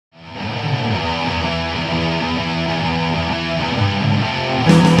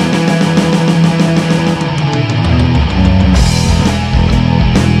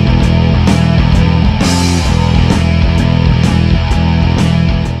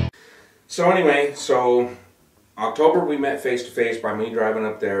So anyway, so October we met face to face by me driving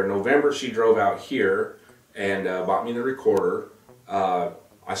up there. November she drove out here and bought me the recorder. I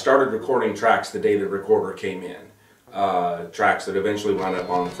started recording tracks the day the recorder came in. Tracks that eventually wound up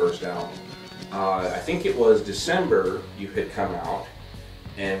on the first album. I think it was December you had come out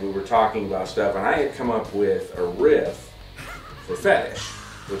and we were talking about stuff, and I had come up with a riff for Fetish,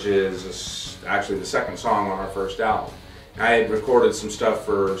 which is actually the second song on our first album. I had recorded some stuff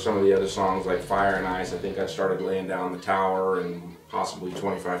for some of the other songs like Fire and Ice. I think I started laying down the tower and possibly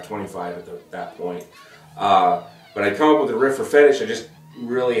 2525 at that point. But I'd come up with a riff for Fetish. I just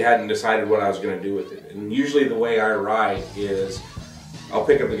really hadn't decided what I was going to do with it. And usually the way I write is I'll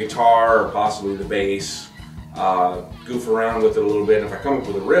pick up the guitar or possibly the bass, goof around with it a little bit. And if I come up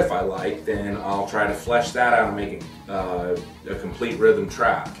with a riff I like, then I'll try to flesh that out and make it a complete rhythm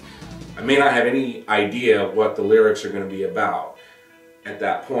track. I may not have any idea what the lyrics are going to be about at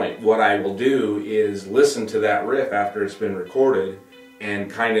that point. What I will do is listen to that riff after it's been recorded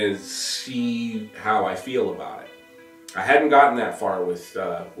and kind of see how I feel about it. I hadn't gotten that far with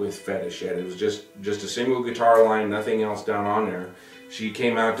Fetish yet. It was just a single guitar line, nothing else done on there. She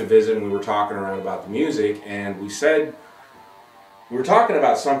came out to visit and we were talking around about the music, and we were talking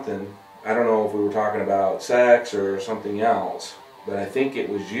about something. I don't know if we were talking about sex or something else, but I think it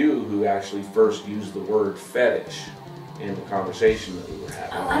was you who actually first used the word fetish in the conversation that we were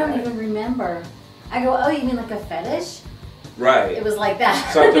having. Oh, I don't even remember. I go, oh, you mean like a fetish? Right. It was like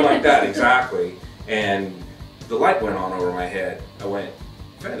that. Something like that, exactly. And the light went on over my head. I went,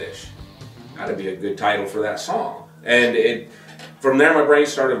 Fetish. That'd be a good title for that song. And from there my brain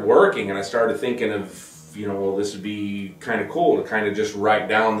started working, and I started thinking of, well, this would be kind of cool to kind of just write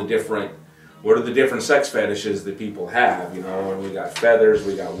down what are the different sex fetishes that people have, and we got feathers,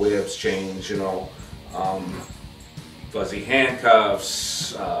 we got whips, chains, fuzzy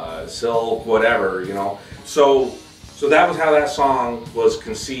handcuffs, silk, whatever, So that was how that song was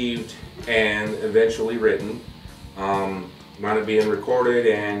conceived and eventually written. Wound up being recorded,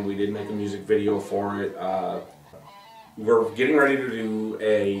 and we did make a music video for it. We're getting ready to do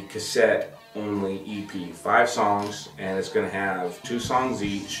a cassette-only EP, 5 songs, and it's going to have 2 songs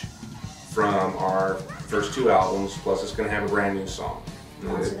each from our first 2 albums, plus it's going to have a brand new song.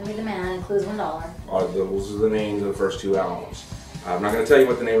 Monster to Be the Man includes $1. Those are the names of the first 2 albums. I'm not going to tell you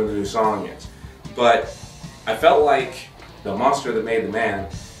what the name of the new song is, but I felt like the Monster That Made the Man,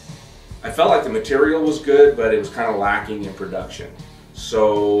 I felt like the material was good, but it was kind of lacking in production.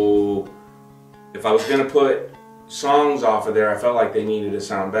 So if I was going to put songs off of there, I felt like they needed to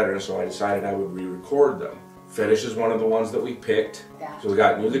sound better, so I decided I would re-record them. Fetish is one of the ones that we picked. So we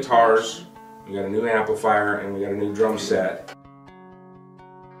got new guitars, we got a new amplifier, and we got a new drum set.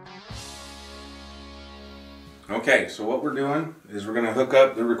 Okay, so what we're doing is we're going to hook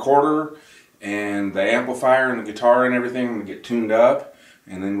up the recorder and the amplifier and the guitar and everything and get tuned up,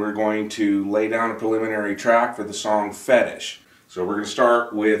 and then we're going to lay down a preliminary track for the song Fetish. So we're going to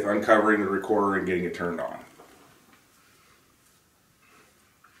start with uncovering the recorder and getting it turned on.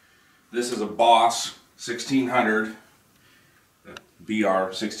 This is a Boss 1600 BR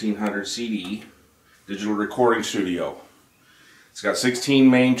 1600 CD digital recording studio. It's got 16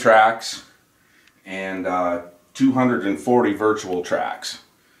 main tracks and 240 virtual tracks.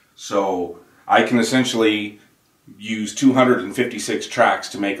 So I can essentially use 256 tracks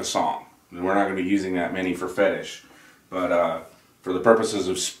to make a song. And we're not going to be using that many for Fetish, but for the purposes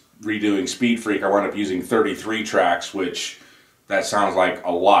of redoing Speed Freak, I wound up using 33 tracks, which that sounds like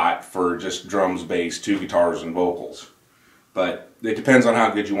a lot for just drums, bass, 2 guitars, and vocals. But it depends on how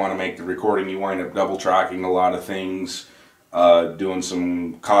good you want to make the recording. You wind up double tracking a lot of things, doing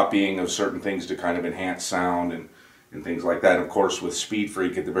some copying of certain things to kind of enhance sound and things like that. Of course, with Speed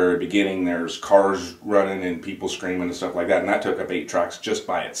Freak at the very beginning, there's cars running and people screaming and stuff like that, and that took up 8 tracks just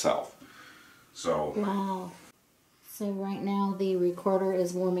by itself. So. Wow. So right now the recorder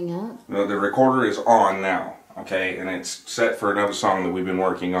is warming up? The recorder is on now. Okay, and it's set for another song that we've been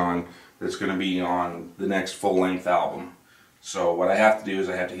working on that's going to be on the next full-length album. So what I have to do is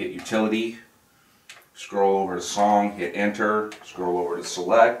I have to hit Utility, scroll over to Song, hit Enter, scroll over to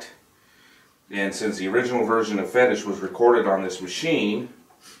Select, and since the original version of Fetish was recorded on this machine,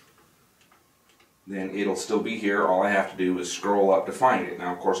 then it'll still be here. All I have to do is scroll up to find it.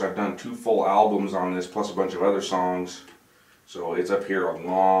 Now, of course, I've done 2 full albums on this, plus a bunch of other songs, so it's up here a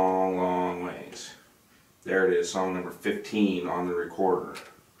long, long ways. There it is, song number 15 on the recorder.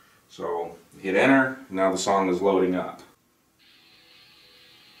 So hit enter, now the song is loading up.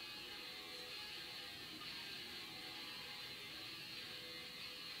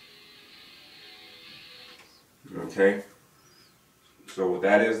 Okay, So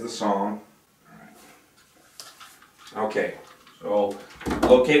that is the song. Okay, so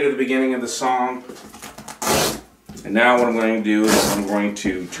located at the beginning of the song. And now what I'm going to do is I'm going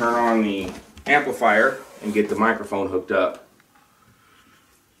to turn on the amplifier and get the microphone hooked up.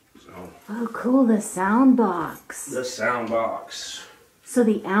 So, Oh, cool, the sound box. the sound box. So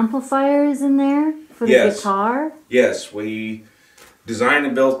the amplifier is in there for the guitar? Yes, we designed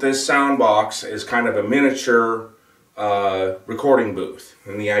and built this sound box as kind of a miniature recording booth.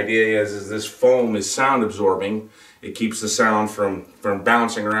 And the idea is this foam is sound absorbing. It keeps the sound from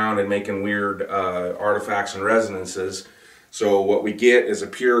bouncing around and making weird artifacts and resonances. So what we get is a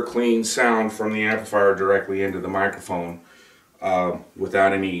pure, clean sound from the amplifier directly into the microphone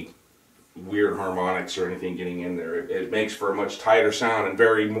without any weird harmonics or anything getting in there. It makes for a much tighter sound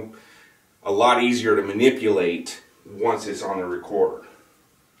and a lot easier to manipulate once it's on the recorder.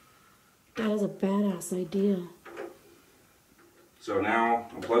 That is a badass idea. So now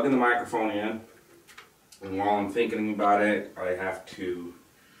I'm plugging the microphone in. And while I'm thinking about it, I have to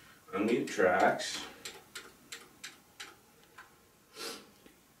unmute tracks.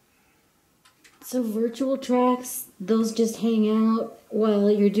 So virtual tracks, those just hang out while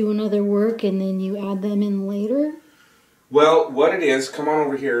you're doing other work and then you add them in later? Well, what it is, come on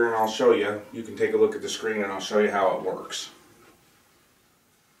over here and I'll show you. You can take a look at the screen and I'll show you how it works.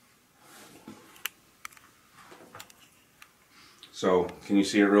 So, can you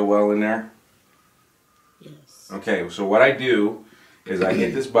see it real well in there? Yes. Okay, so what I do is I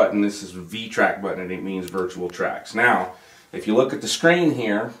hit this button. This is a V-track button and it means virtual tracks. Now, if you look at the screen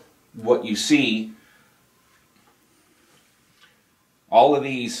here, what you see, all of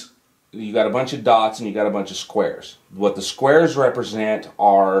these, you got a bunch of dots and you got a bunch of squares. What the squares represent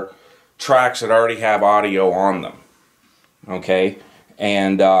are tracks that already have audio on them. Okay,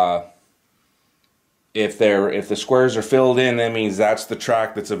 and if the squares are filled in, that means that's the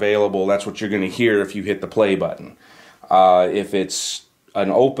track that's available. That's what you're going to hear if you hit the play button. If it's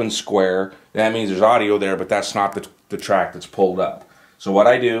an open square, that means there's audio there, but that's not the track that's pulled up. So what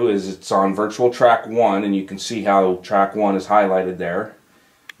I do is it's on virtual track 1, and you can see how track 1 is highlighted there.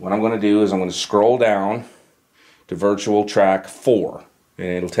 What I'm going to do is I'm going to scroll down to virtual track 4. And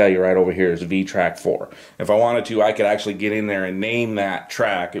it'll tell you right over here is V track 4. If I wanted to, I could actually get in there and name that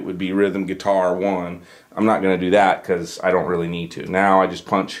track. It would be Rhythm Guitar 1. I'm not going to do that because I don't really need to. Now I just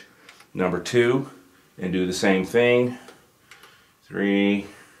punch number 2 and do the same thing. 3,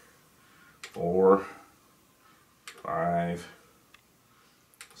 4, 5,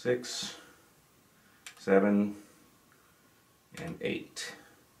 6, 7, and 8.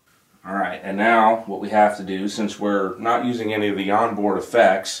 Alright, and now what we have to do, since we're not using any of the onboard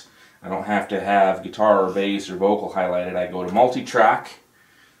effects, I don't have to have guitar or bass or vocal highlighted. I go to multi-track.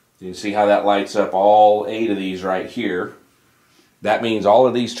 You can see how that lights up all 8 of these right here. That means all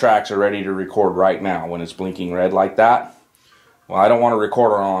of these tracks are ready to record right now when it's blinking red like that. Well, I don't want to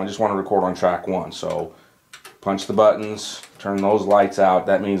record on, I just want to record on track 1. So punch the buttons, turn those lights out.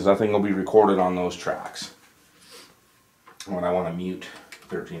 That means nothing will be recorded on those tracks. When I want to mute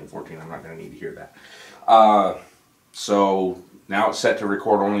 13 and 14, I'm not going to need to hear that. So now it's set to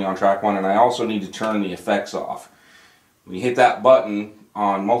record only on track 1, and I also need to turn the effects off. When you hit that button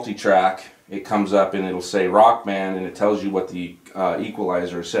on multi-track, it comes up and it'll say Rock Band, and it tells you what the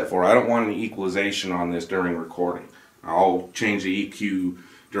equalizer is set for. I don't want any equalization on this during recording. I'll change the EQ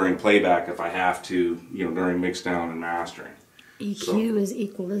during playback if I have to, you know, during mixdown and mastering. EQ is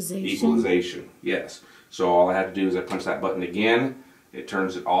equalization? Equalization, yes. So all I have to do is I punch that button again, it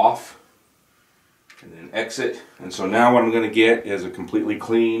turns it off, and then exit. And so now what I'm going to get is a completely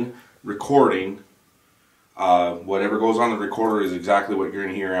clean recording. Whatever goes on the recorder is exactly what you're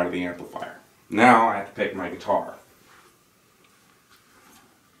going to hear out of the amplifier. Now I have to pick my guitar.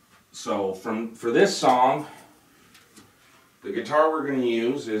 So for this song, the guitar we're going to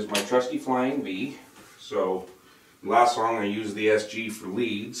use is my trusty Flying V. So last song I used the SG for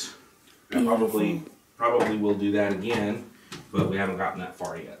leads. I probably will do that again, but we haven't gotten that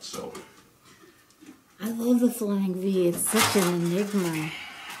far yet. So I love the Flying V. It's such an enigma.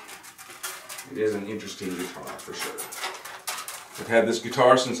 it is an interesting guitar for sure. I've had this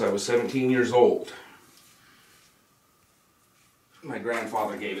guitar since I was 17 years old. My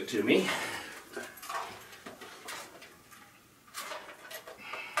grandfather gave it to me.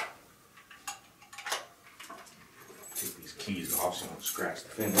 Take these keys off so I don't scratch the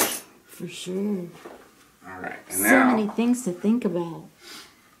finish. For sure. Alright, and so now... many things to think about.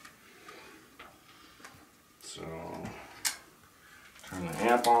 So, turn the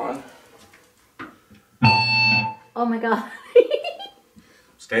amp on. Oh my god.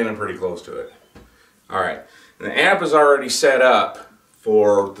 Standing pretty close to it. Alright, the amp is already set up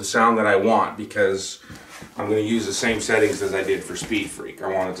for the sound that I want, because I'm going to use the same settings as I did for Speed Freak. I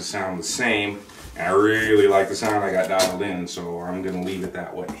want it to sound the same, and I really like the sound I got dialed in, so I'm going to leave it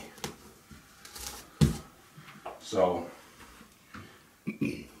that way. So,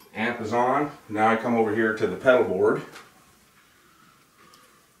 amp is on. Now I come over here to the pedal board.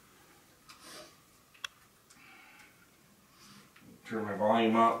 Turn my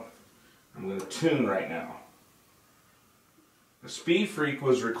volume up. I'm going to tune right now. The Speed Freak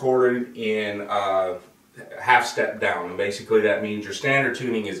was recorded in half step down, and basically that means your standard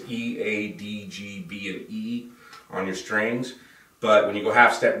tuning is E, A, D, G, B, and E on your strings. But when you go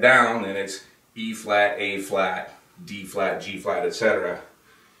half step down, then it's E flat, A flat, D flat, G flat, etc.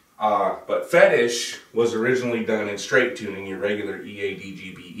 But Fetish was originally done in straight tuning, your regular E, A, D,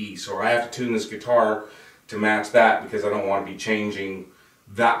 G, B, E. So I have to tune this guitar to match that because I don't want to be changing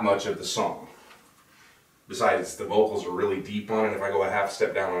that much of the song. Besides, the vocals are really deep on it. If I go a half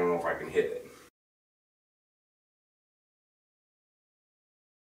step down, I don't know if I can hit it.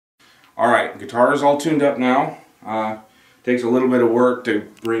 Alright, guitar is all tuned up now. Takes a little bit of work to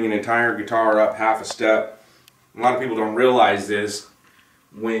bring an entire guitar up half a step. A lot of people don't realize this.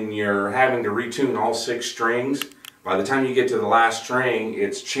 When you're having to retune all 6 strings, by the time you get to the last string,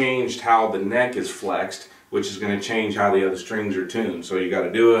 it's changed how the neck is flexed, which is going to change how the other strings are tuned. So you got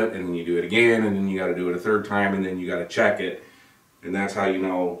to do it, and then you do it again, and then you got to do it a third time, and then you got to check it. And that's how you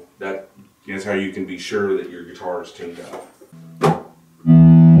know that. That's how you can be sure that your guitar is tuned up.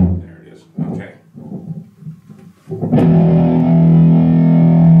 There it is. Okay.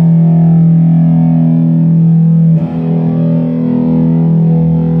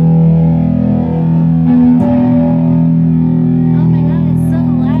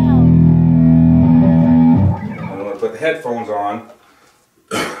 Headphones on.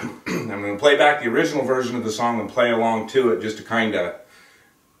 I'm going to play back the original version of the song and play along to it just to kind of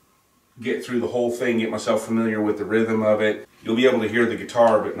get through the whole thing, get myself familiar with the rhythm of it. You'll be able to hear the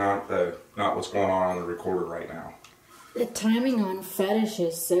guitar, but not what's going on the recorder right now. The timing on Fetish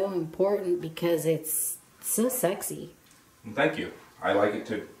is so important because it's so sexy. Thank you. I like it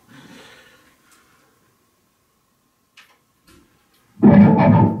too.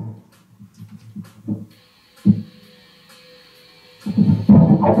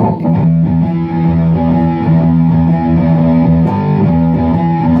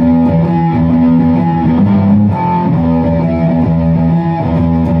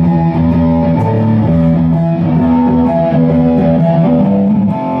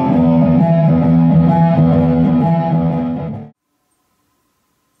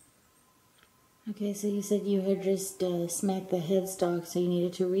 Okay, so you said you had just smacked the headstock, so you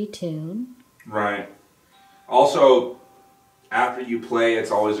needed to retune. Right. Also, after you play,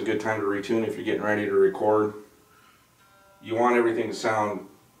 it's always a good time to retune if you're getting ready to record. You want everything to sound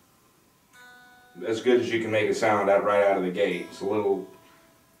as good as you can make it sound right out of the gate.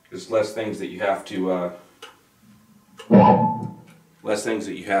 There's less things that you have to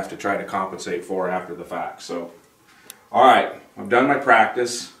try to compensate for after the fact. So, all right, I've done my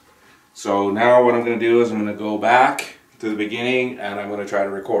practice. So now what I'm going to do is I'm going to go back to the beginning and I'm going to try to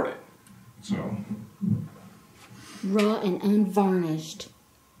record it. So. Raw and unvarnished.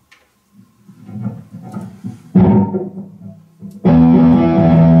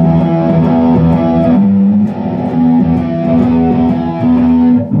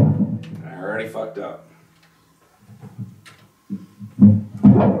 I already fucked up.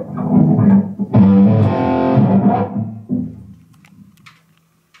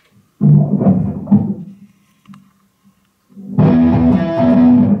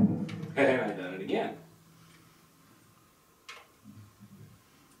 And I done it again.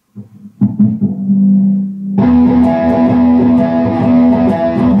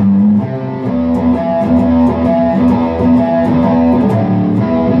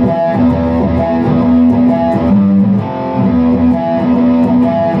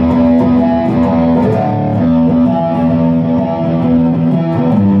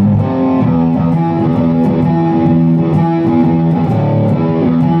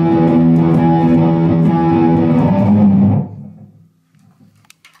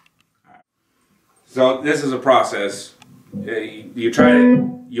 So this is a process.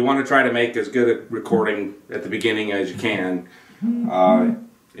 You want to try to make as good a recording at the beginning as you can.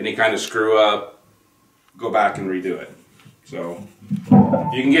 Any kind of screw up, go back and redo it. So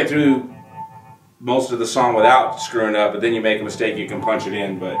you can get through most of the song without screwing up, but then you make a mistake, you can punch it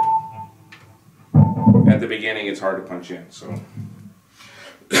in, but at the beginning it's hard to punch in. So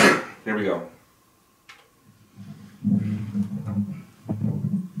here we go.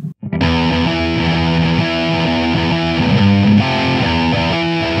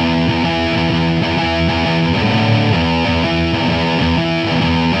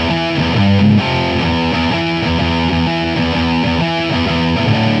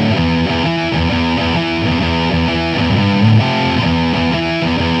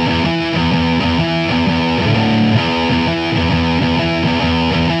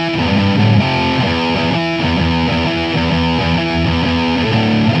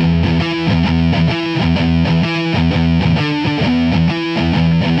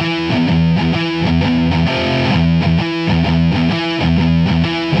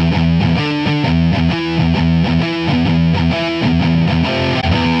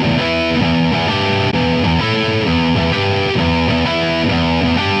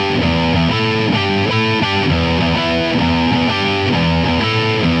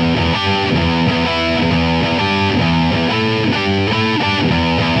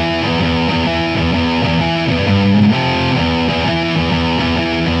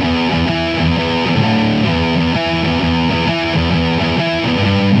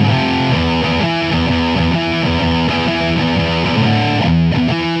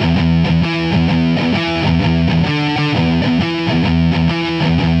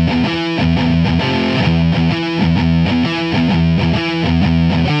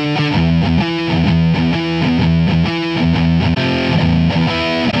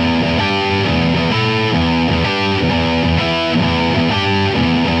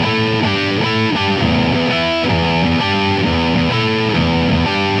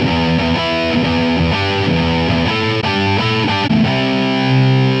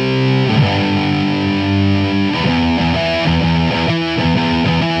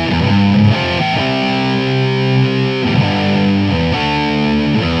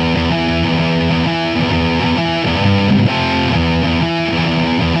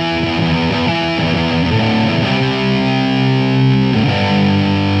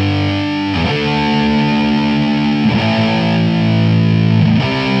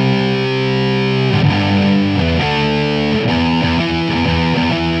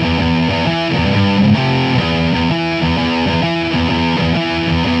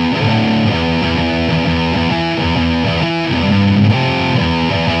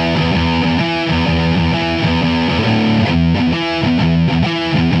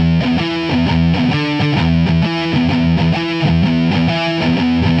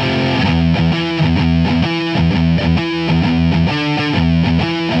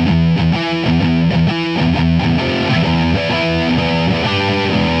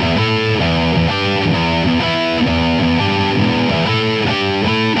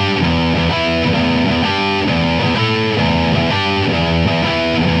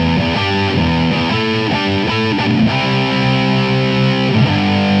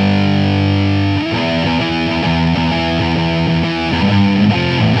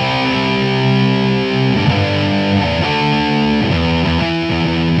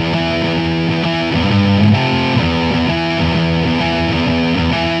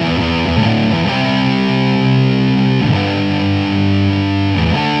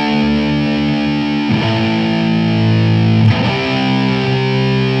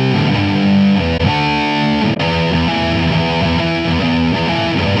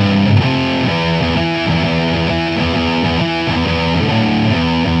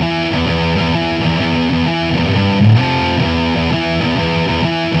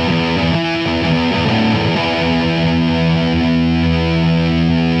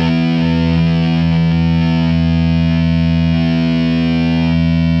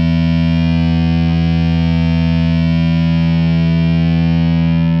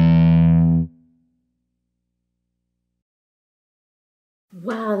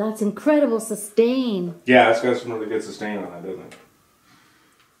 Wow, that's incredible sustain. Yeah, it's got some really good sustain on it, doesn't it?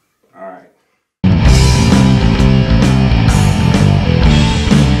 All right.